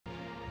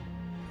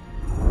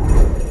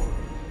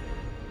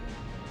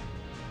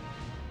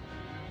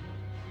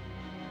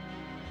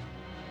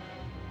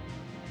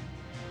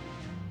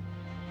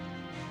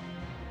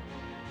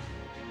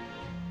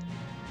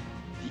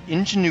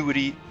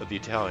Ingenuity of the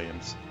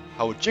Italians,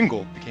 how a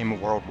jingle became a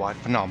worldwide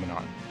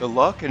phenomenon. The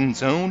La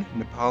Canzone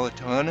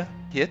Napoletana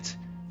hit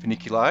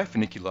Funiculi,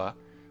 Funicula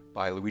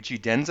by Luigi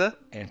Denza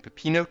and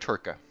Peppino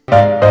Turco.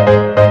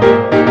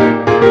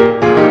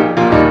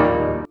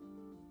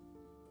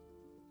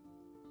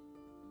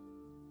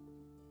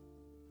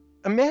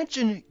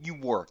 Imagine you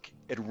work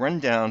at a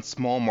rundown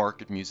small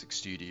market music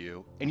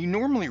studio and you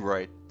normally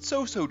write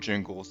so-so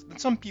jingles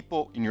that some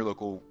people in your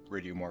local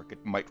radio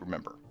market might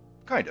remember.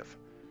 Kind of.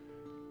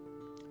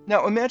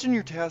 Now imagine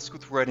you're tasked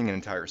with writing an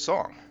entire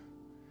song.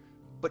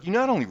 But you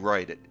not only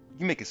write it,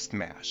 you make a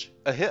smash,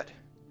 a hit.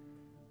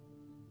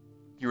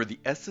 You are the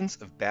essence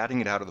of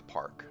batting it out of the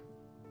park.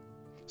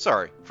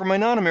 Sorry, for my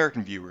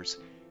non-American viewers,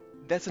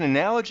 that's an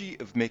analogy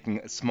of making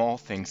a small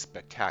thing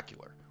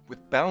spectacular,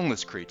 with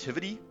boundless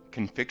creativity,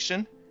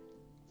 conviction,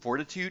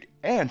 fortitude,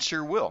 and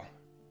sheer will.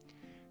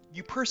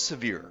 You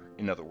persevere,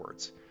 in other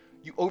words.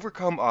 You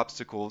overcome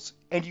obstacles,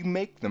 and you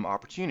make them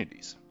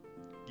opportunities.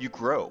 You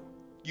grow.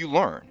 You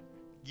learn.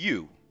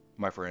 You,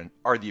 my friend,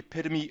 are the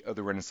epitome of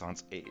the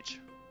Renaissance age.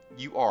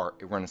 You are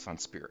a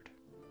Renaissance spirit.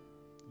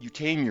 You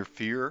tame your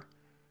fear.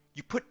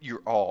 You put your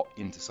all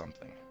into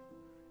something.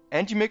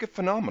 And you make it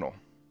phenomenal.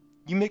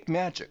 You make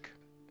magic.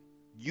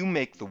 You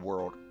make the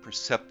world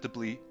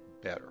perceptibly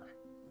better.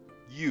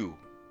 You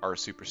are a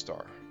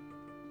superstar.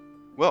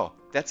 Well,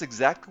 that's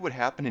exactly what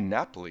happened in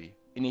Naples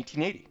in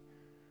 1880.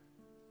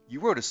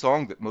 You wrote a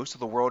song that most of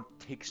the world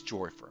takes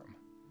joy from.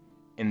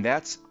 And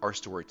that's our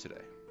story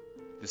today.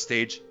 The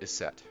stage is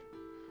set.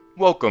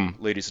 Welcome,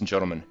 ladies and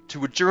gentlemen,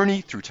 to a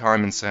journey through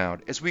time and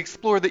sound as we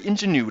explore the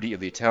ingenuity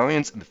of the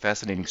Italians and the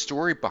fascinating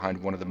story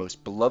behind one of the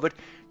most beloved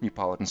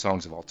Neapolitan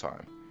songs of all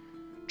time.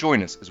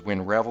 Join us as we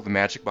unravel the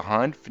magic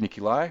behind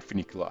Funiculi,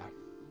 Funicula.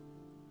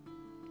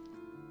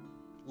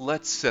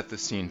 Let's set the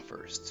scene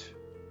first.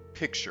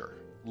 Picture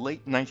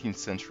late 19th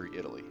century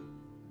Italy.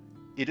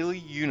 Italy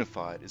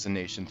unified as a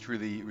nation through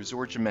the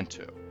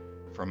Risorgimento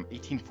from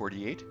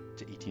 1848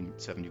 to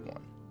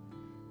 1871.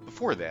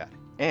 Before that,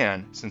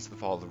 and since the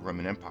fall of the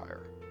Roman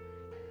Empire,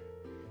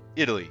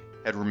 Italy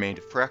had remained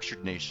a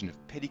fractured nation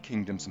of petty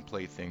kingdoms and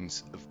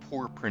playthings of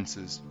poor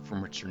princes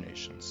from richer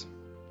nations.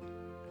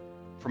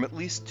 From at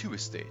least two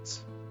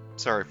estates,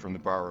 from the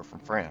borrow from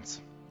France.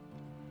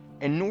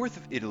 And north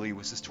of Italy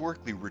was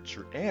historically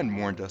richer and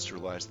more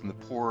industrialized than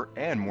the poorer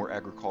and more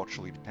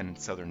agriculturally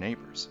dependent southern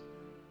neighbors.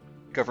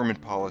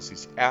 Government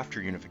policies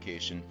after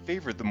unification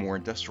favored the more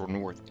industrial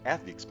north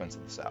at the expense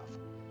of the south.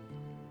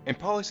 And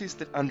policies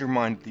that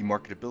undermined the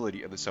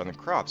marketability of the southern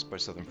crops by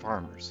southern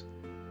farmers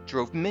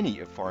drove many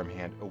a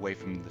farmhand away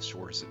from the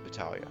shores of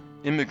Italia.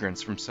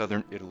 Immigrants from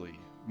southern Italy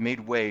made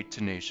way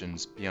to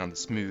nations beyond the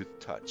smooth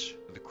touch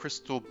of the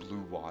crystal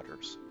blue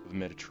waters of the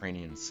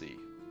Mediterranean Sea.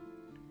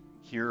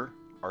 Here,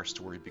 our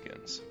story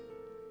begins.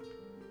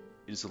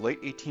 It is the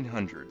late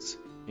 1800s,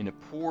 in a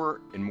poor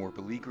and more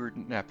beleaguered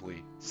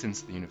Naples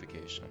since the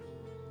unification.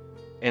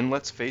 And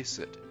let's face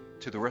it,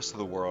 to the rest of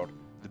the world,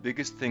 the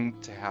biggest thing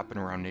to happen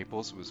around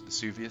Naples was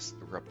Vesuvius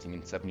erupting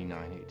in 79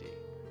 AD.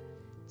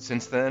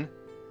 Since then,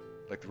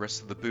 like the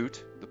rest of the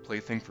boot, the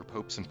plaything for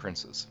popes and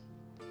princes.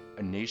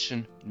 A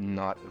nation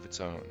not of its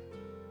own.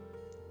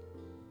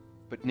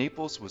 But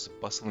Naples was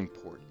a bustling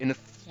port and a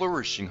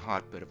flourishing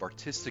hotbed of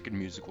artistic and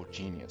musical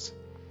genius.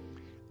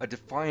 A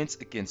defiance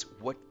against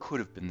what could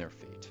have been their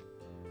fate,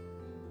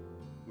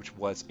 which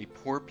was a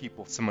poor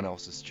people someone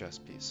else's chess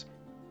piece.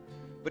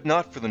 But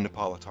not for the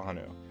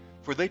Napolitano,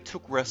 for they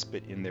took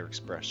respite in their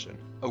expression,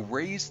 a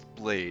raised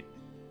blade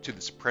to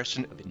the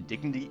suppression of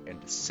indignity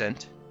and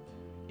descent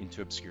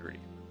into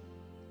obscurity.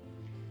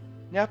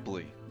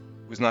 Napoli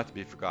was not to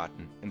be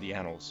forgotten in the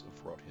annals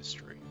of world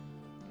history.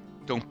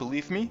 Don't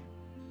believe me?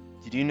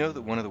 Did you know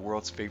that one of the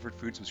world's favorite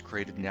foods was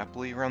created in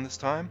Napoli around this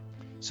time?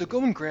 So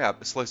go and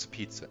grab a slice of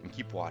pizza and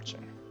keep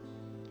watching.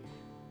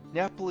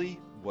 Napoli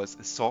was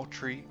as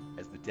sultry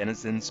as the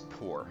denizens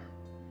poor.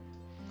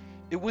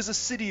 It was a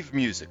city of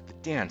music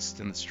that danced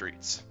in the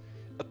streets,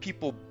 a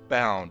people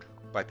bound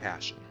by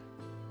passion.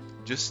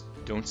 Just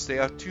don't stay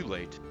out too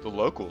late, the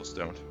locals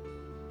don't.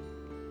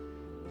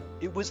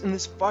 It was in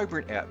this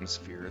vibrant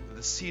atmosphere that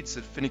the seeds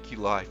of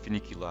Funiculi,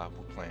 Funicula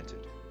were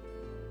planted.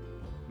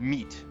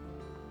 Meet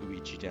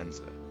Luigi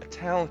Denza, a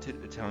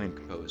talented Italian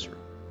composer,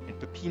 and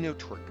Peppino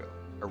Turco,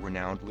 a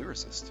renowned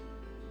lyricist.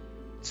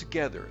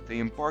 Together, they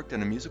embarked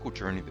on a musical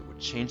journey that would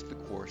change the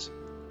course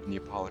of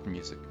Neapolitan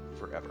music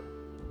forever.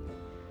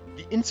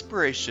 The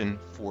inspiration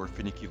for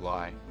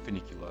Funiculi,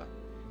 Funicula,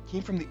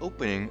 came from the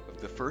opening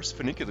of the first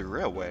funicular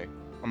railway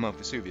on Mount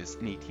Vesuvius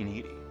in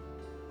 1880.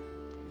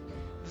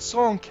 The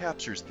song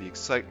captures the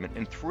excitement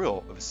and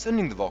thrill of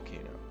ascending the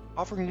volcano,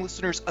 offering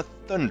listeners a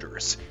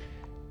thunderous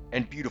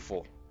and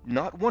beautiful,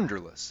 not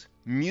wonderless,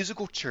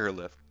 musical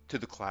chairlift to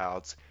the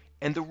clouds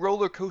and the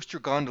roller coaster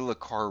gondola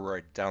car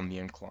ride down the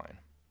incline.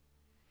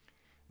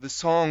 The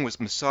song was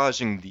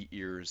massaging the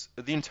ears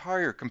of the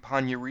entire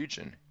Campania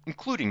region,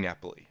 including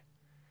Napoli,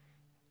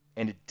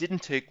 and it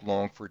didn't take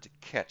long for it to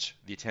catch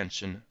the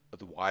attention of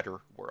the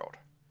wider world.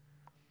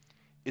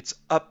 Its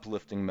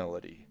uplifting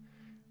melody,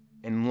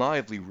 and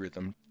lively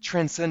rhythm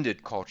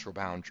transcended cultural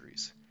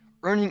boundaries,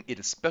 earning it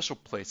a special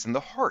place in the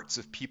hearts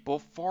of people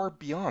far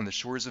beyond the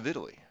shores of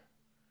Italy.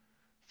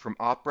 From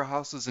opera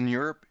houses in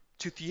Europe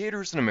to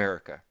theaters in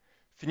America,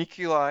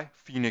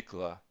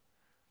 Funicula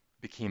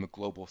became a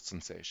global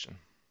sensation.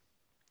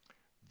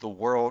 The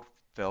world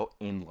fell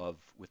in love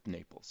with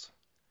Naples.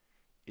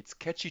 Its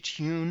catchy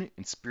tune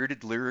and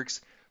spirited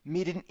lyrics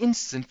made it an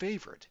instant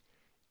favorite,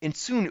 and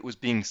soon it was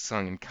being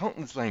sung in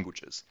countless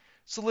languages,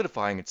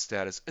 solidifying its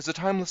status as a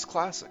timeless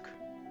classic.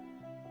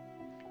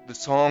 The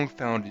song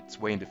found its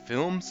way into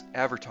films,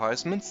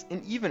 advertisements,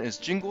 and even as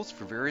jingles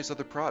for various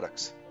other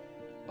products.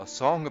 A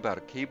song about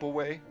a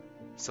cableway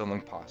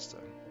selling pasta.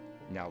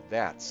 Now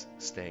that's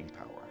staying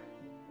power.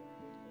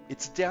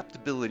 Its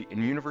adaptability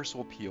and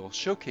universal appeal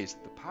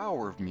showcased the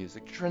power of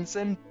music to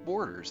transcend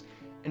borders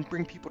and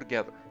bring people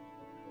together.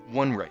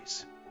 One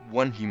race,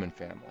 one human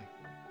family.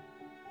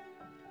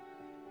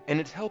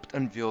 And it helped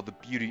unveil the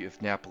beauty of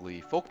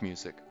Napoli folk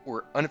music,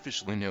 or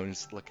unofficially known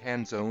as La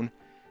Canzone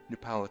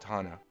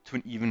Napoletana, to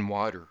an even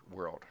wider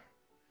world.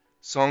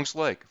 Songs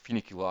like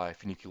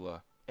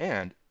Funicula,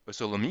 and O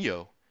Sole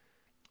Mio,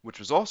 which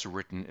was also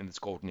written in this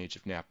golden age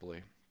of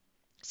Napoli,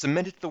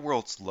 cemented the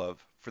world's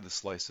love for the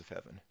slice of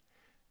heaven.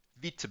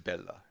 Vita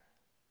Bella.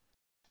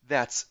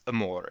 That's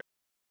amore.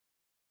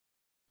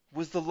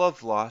 Was the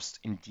love lost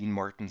in Dean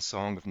Martin's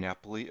Song of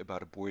Napoli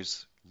about a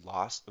boy's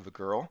loss of a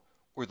girl,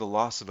 or the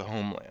loss of a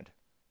homeland,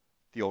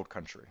 the old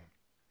country?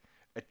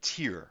 A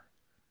tear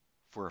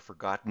for a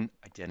forgotten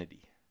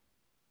identity.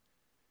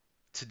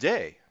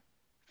 Today,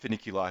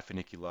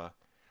 Funicula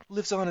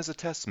lives on as a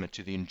testament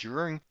to the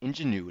enduring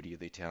ingenuity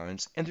of the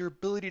Italians and their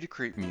ability to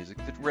create music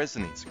that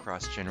resonates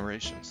across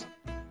generations.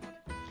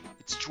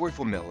 Its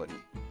joyful melody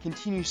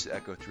continues to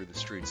echo through the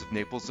streets of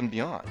Naples and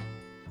beyond,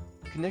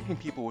 connecting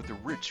people with the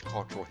rich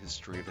cultural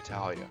history of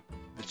Italia,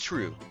 the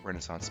true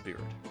Renaissance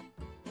spirit.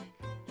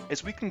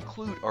 As we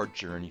conclude our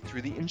journey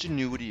through the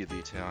ingenuity of the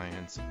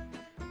Italians,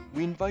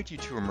 we invite you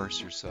to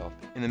immerse yourself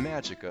in the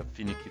magic of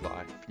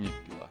Funicula,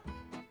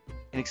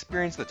 and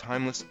experience the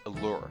timeless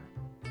allure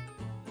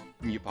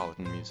of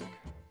Neapolitan music.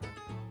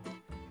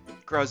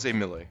 Grazie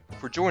mille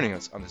for joining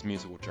us on this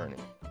musical journey.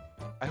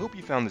 I hope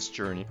you found this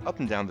journey up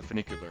and down the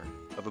funicular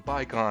of a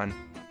bygone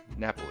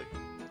Napoli,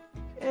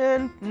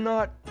 and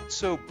not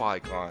so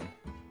bygone,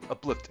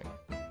 uplifting.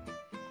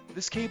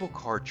 This cable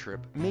car trip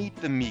made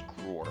the meek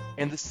roar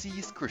and the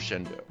seas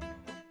crescendo,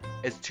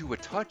 as to a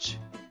touch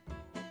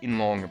in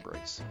long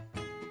embrace.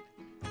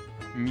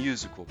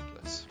 Musical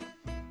bliss.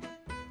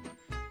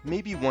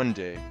 Maybe one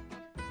day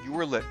you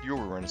will let your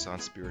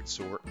Renaissance spirit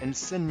soar and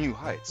ascend new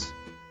heights,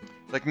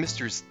 like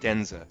Mr.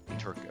 Denza in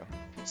Turco.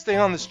 Stay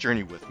on this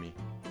journey with me,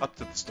 up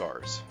to the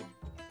stars.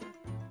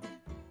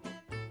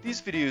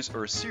 These videos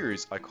are a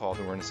series I call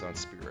the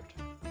Renaissance Spirit.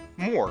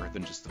 More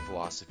than just a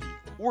philosophy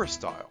or a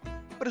style,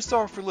 but a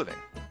style for living,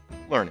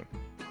 learning,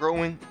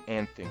 growing,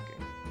 and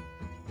thinking.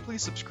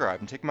 Please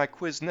subscribe and take my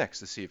quiz next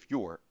to see if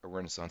you're a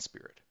Renaissance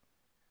Spirit.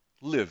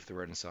 Live the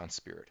Renaissance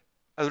Spirit.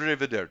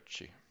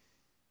 Arrivederci.